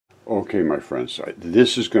Okay, my friends,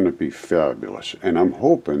 this is going to be fabulous, and I'm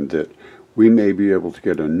hoping that we may be able to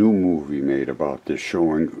get a new movie made about this,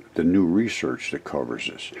 showing the new research that covers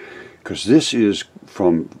this. Because this is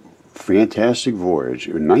from fantastic Voyage.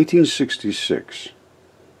 In 1966,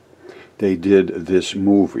 they did this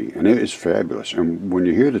movie, and it is fabulous. And when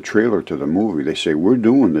you hear the trailer to the movie, they say, we're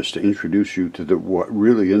doing this to introduce you to what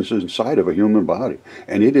really is inside of a human body.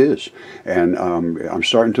 And it is. And I'm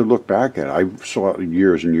starting to look back at it. I saw it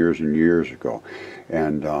years and years and years ago.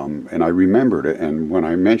 And I remembered it. And when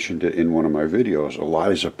I mentioned it in one of my videos,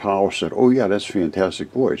 Eliza Powell said, oh yeah, that's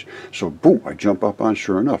Fantastic Voyage. So boom, I jump up on,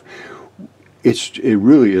 sure enough. It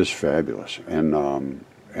really is fabulous.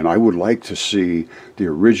 And I would like to see the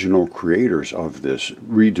original creators of this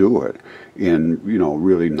redo it in, you know,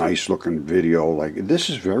 really nice looking video. Like, this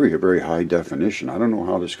is very, very high definition. I don't know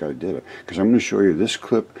how this guy did it, because I'm going to show you this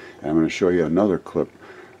clip, and I'm going to show you another clip.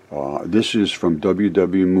 This is from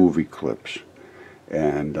WW Movie Clips.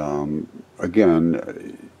 And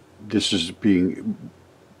again, this is being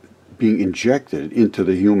injected into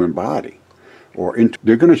the human body.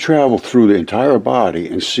 They're going to travel through the entire body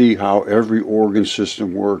and see how every organ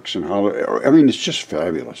system works and how, I mean, it's just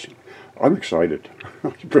fabulous. I'm excited.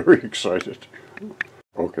 I'm very excited.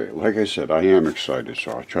 Okay, like I said, I am excited,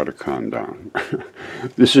 so I'll try to calm down.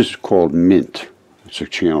 This is called Mint. It's a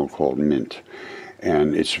channel called Mint.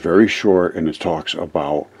 And it's very short, and it talks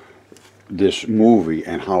about this movie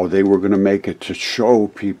and how they were going to make it to show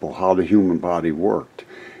people how the human body worked,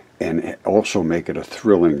 and also make it a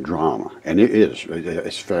thrilling drama. And it is.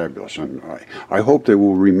 It's fabulous. And I hope they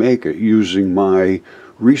will remake it using my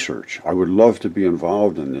research. I would love to be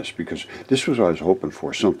involved in this, because this was what I was hoping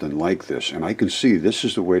for, something like this. And I can see this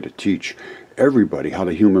is the way to teach everybody how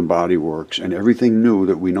the human body works and everything new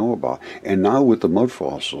that we know about. And now with the mud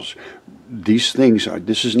fossils, these things,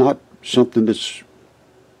 this is not something that's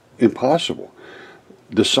impossible.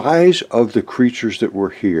 The size of the creatures that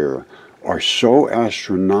were here are so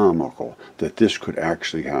astronomical that this could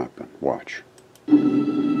actually happen. Watch.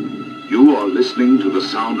 You are listening to the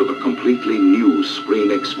sound of a completely new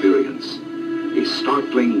screen experience, a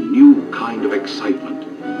startling new kind of excitement.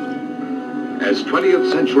 As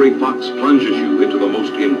 20th Century Fox plunges you into the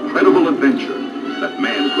most incredible adventure that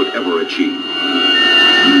man could ever achieve.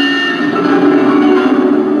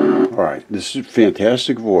 All right, this is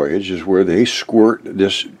Fantastic Voyage, is where they squirt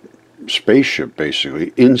this spaceship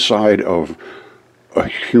basically inside of a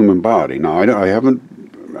human body. Now, I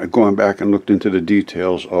haven't gone back and looked into the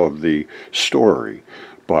details of the story,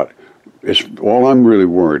 but all I'm really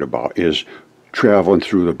worried about is traveling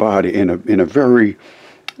through the body in a very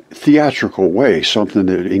theatrical way, something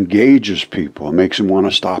that engages people and makes them want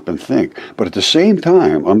to stop and think. But at the same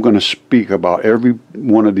time, I'm going to speak about every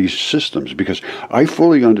one of these systems, because I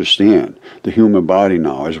fully understand the human body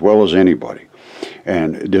now as well as anybody.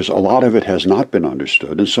 And there's a lot of it has not been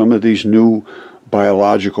understood, and some of these new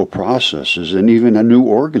biological processes, and even a new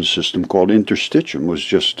organ system called interstitium was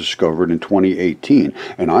just discovered in 2018,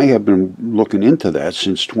 and I have been looking into that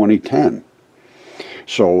since 2010.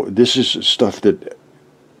 So this is stuff that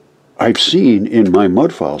I've seen in my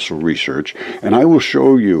mud fossil research, and I will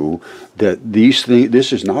show you that these things,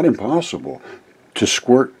 this is not impossible to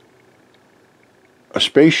squirt a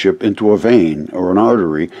spaceship into a vein or an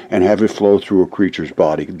artery and have it flow through a creature's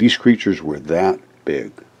body. These creatures were that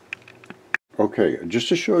big. Okay, just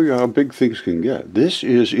to show you how big things can get, this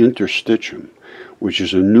is interstitium, which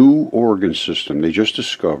is a new organ system they just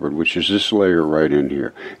discovered, which is this layer right in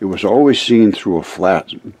here. It was always seen through a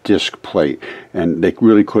flat disc plate, and they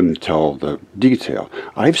really couldn't tell the detail.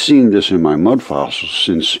 I've seen this in my mud fossils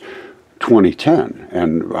since 2010,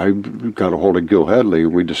 and I got a hold of Gil Headley,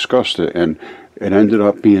 and we discussed it, and it ended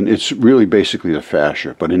up being, it's really basically the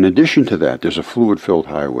fascia. But in addition to that, there's a fluid-filled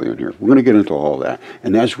highway in here. We're going to get into all that.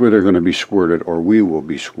 And that's where they're going to be squirted, or we will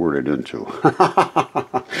be squirted into.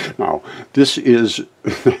 Now, this is,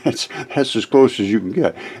 that's as close as you can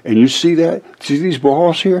get. And you see that? See these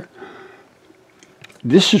balls here?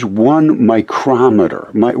 This is 1 micrometer,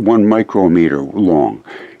 1 micrometer long.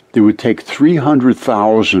 It would take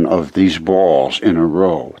 300,000 of these balls in a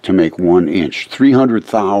row to make 1 inch.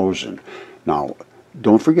 300,000. Now,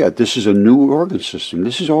 don't forget, this is a new organ system.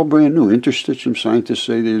 This is all brand new. Interstitium scientists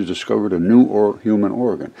say they've discovered a new human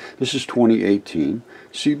organ. This is 2018.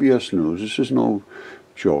 CBS News. This is no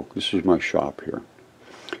joke. This is my shop here.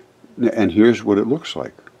 And here's what it looks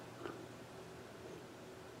like.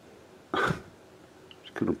 It's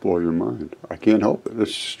going to blow your mind. I can't help it. This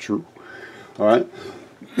is true. All right?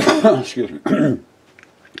 Excuse me.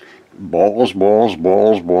 Balls, balls,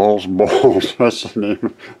 balls, balls, balls. That's the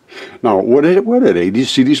name. Now, what are they? Do you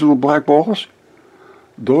see these little black balls?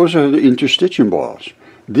 Those are the interstitium balls.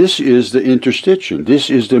 This is the interstitium. This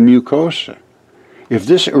is the mucosa. If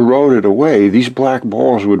this eroded away, these black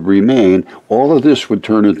balls would remain. All of this would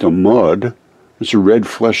turn into mud. It's a red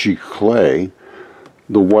fleshy clay.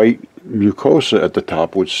 The white mucosa at the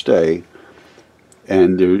top would stay.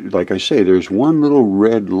 And there, like I say, there's one little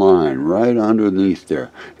red line right underneath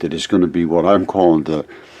there that is going to be what I'm calling the,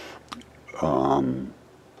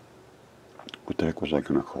 what the heck was I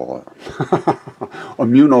going to call it?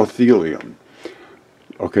 Immunothelium.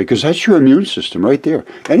 Okay, because that's your immune system right there.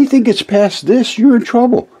 Anything gets past this, you're in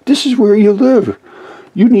trouble. This is where you live.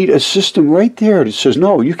 You need a system right there that says,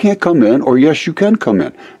 no, you can't come in, or yes, you can come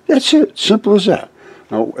in. That's it. Simple as that.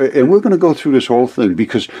 Now, and we're going to go through this whole thing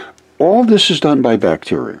because all this is done by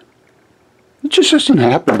bacteria. It just doesn't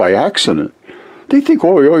happen by accident. They think,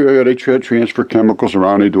 oh, yeah, they transfer chemicals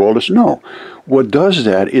around, they do all this. No. What does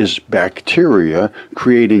that is bacteria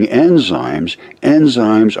creating enzymes.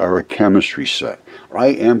 Enzymes are a chemistry set. I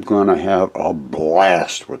am going to have a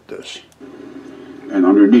blast with this. And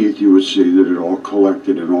underneath you would see that it all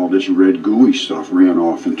collected and all this red gooey stuff ran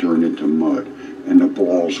off and turned into mud. And the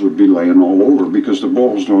balls would be laying all over because the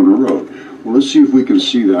balls don't erode. Well, let's see if we can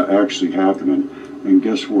see that actually happening. And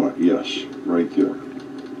guess what? Yes, right there.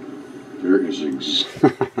 There is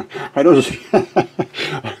I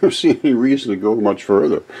don't see any reason to go much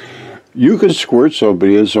further. You can squirt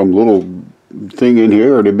somebody in some little thing in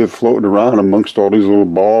here and they've been floating around amongst all these little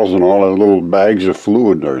balls and all the little bags of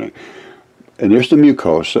fluid and everything. And there's the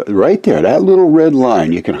mucosa right there, that little red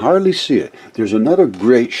line. You can hardly see it. There's another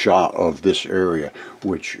great shot of this area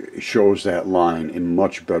which shows that line in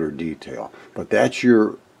much better detail. But that's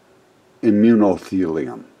your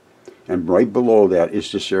immunothelium. And right below that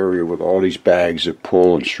is this area with all these bags that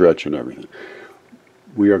pull and stretch and everything.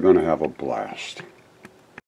 We are going to have a blast.